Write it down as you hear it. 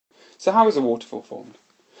So how is a waterfall formed?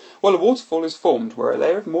 Well, a waterfall is formed where a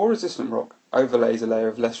layer of more resistant rock overlays a layer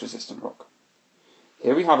of less resistant rock.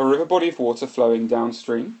 Here we have a river body of water flowing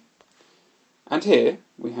downstream, and here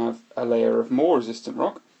we have a layer of more resistant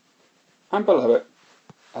rock, and below it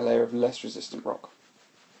a layer of less resistant rock.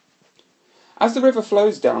 As the river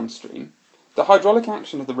flows downstream, the hydraulic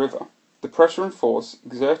action of the river, the pressure and force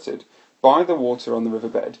exerted by the water on the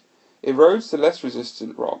riverbed, erodes the less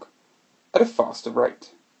resistant rock at a faster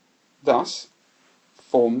rate, thus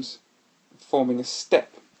forming a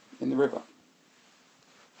step in the river.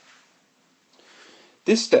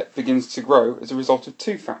 This step begins to grow as a result of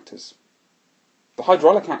two factors. The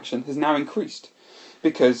hydraulic action has now increased,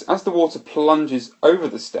 because as the water plunges over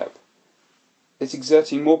the step, it's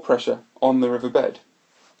exerting more pressure on the riverbed.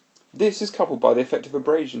 This is coupled by the effect of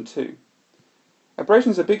abrasion too.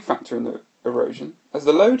 Abrasion is a big factor in the erosion, as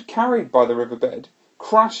the load carried by the riverbed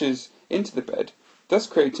crashes into the bed, thus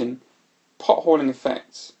creating potholing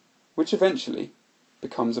effects, which eventually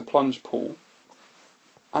becomes a plunge pool,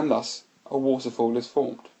 and thus a waterfall is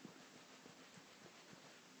formed.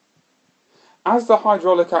 As the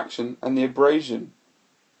hydraulic action and the abrasion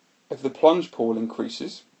of the plunge pool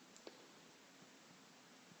increases,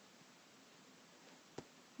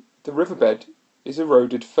 the riverbed is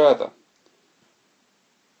eroded further,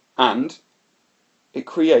 and it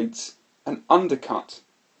creates an undercut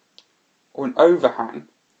or an overhang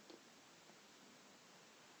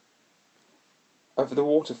over the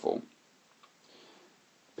waterfall.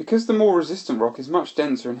 Because the more resistant rock is much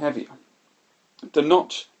denser and heavier, the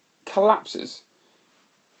notch collapses,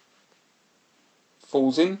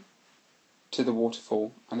 falls in to the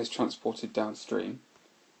waterfall and is transported downstream,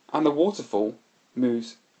 and the waterfall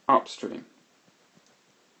moves upstream.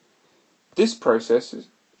 This process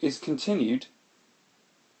is continued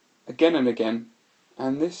again and again,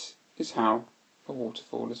 and this is how a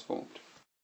waterfall is formed.